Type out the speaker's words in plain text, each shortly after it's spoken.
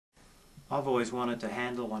I've always wanted to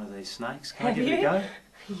handle one of these snakes. Can I Have give you? it a go?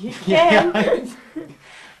 You can.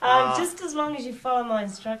 Yeah. Just as long as you follow my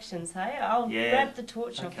instructions, hey? I'll grab the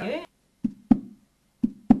torch off you.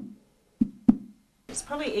 It's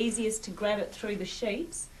probably easiest to grab it through the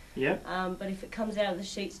sheets. Yep. But if it comes out of the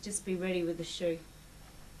sheets, just be ready with the shoe.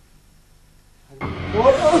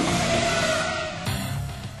 What?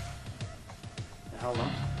 Hold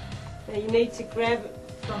on. Now you need to grab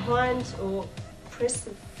it behind or press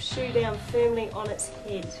the shoe down firmly on its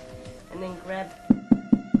head and then grab.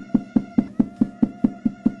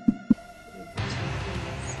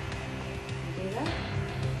 Do that.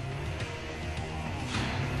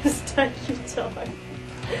 Just take your time.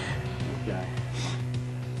 Okay.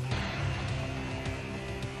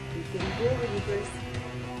 You can do it with your Bruce.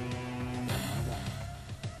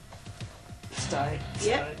 Stay.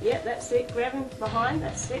 Yep, that's it. Grab him behind,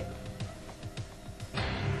 that's it.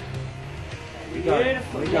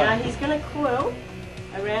 Beautiful. Now he's going to coil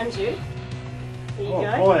around you. Here you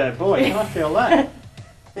go. Oh boy, can I feel that?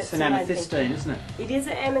 It's an amazing. amethystine, isn't it? It is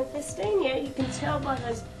an amethystine, yeah. You can tell by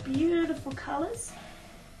those beautiful colours.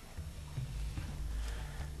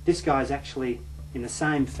 This guy's actually in the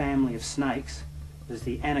same family of snakes as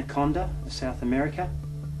the anaconda of South America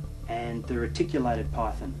and the reticulated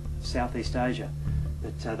python of Southeast Asia.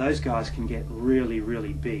 But those guys can get really,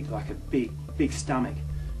 really big, like a big stomach,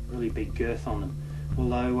 really big girth on them.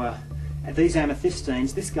 Although at these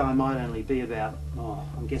amethystines, this guy might only be about,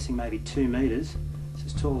 I'm guessing maybe 2 metres. It's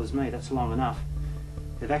as tall as me, that's long enough.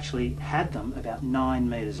 They've actually had them about 9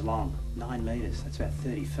 metres long. 9 metres, that's about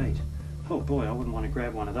 30 feet. Oh boy, I wouldn't want to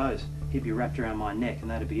grab one of those. He'd be wrapped around my neck and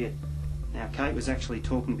that'd be it. Now Kate was actually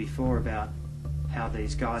talking before about how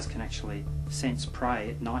these guys can actually sense prey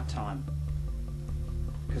at night time.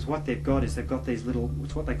 Because what they've got is they've got these little,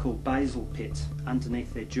 it's what they call basal pits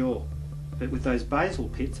underneath their jaw. But with those basal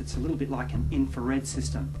pits, it's a little bit like an infrared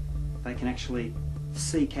system. They can actually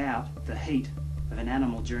seek out the heat of an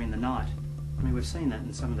animal during the night. I mean, we've seen that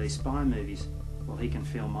in some of these spy movies. Well, he can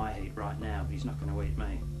feel my heat right now, but he's not going to eat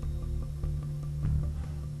me.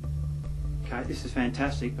 Okay, this is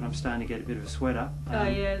fantastic, but I'm starting to get a bit of a sweat up. Oh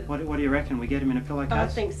yeah. What do you reckon? We get him in a pillowcase? I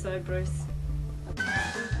think so, Bruce.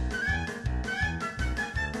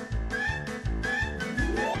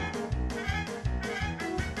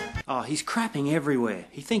 Oh, he's crapping everywhere.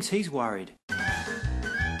 He thinks he's worried.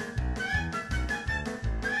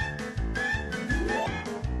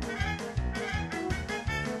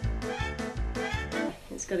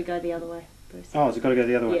 It's got to go the other way, Bruce. Oh, has it got to go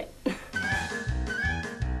the other way? Yeah.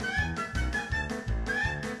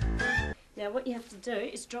 Now what you have to do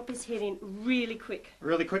is drop his head in really quick.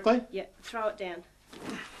 Really quickly? Yeah, throw it down.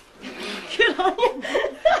 Good on you.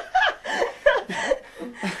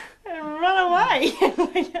 And run away.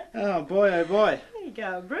 Oh boy, oh boy. There you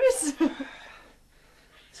go, Bruce.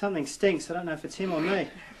 Something stinks. I don't know if it's him or me.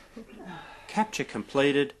 Capture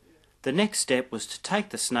completed. The next step was to take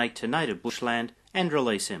the snake to native bushland and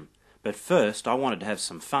release him. But first I wanted to have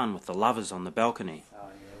some fun with the lovers on the balcony. Oh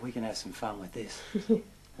yeah, we can have some fun with this.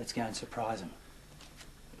 Let's go and surprise him.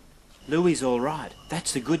 Louie's all right.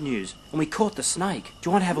 That's the good news. And we caught the snake. Do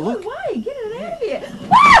you want to have a look? No way, get it out of here.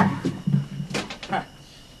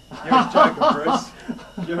 You're a joker, Bruce.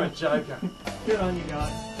 You're a joker. Good on you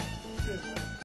guys.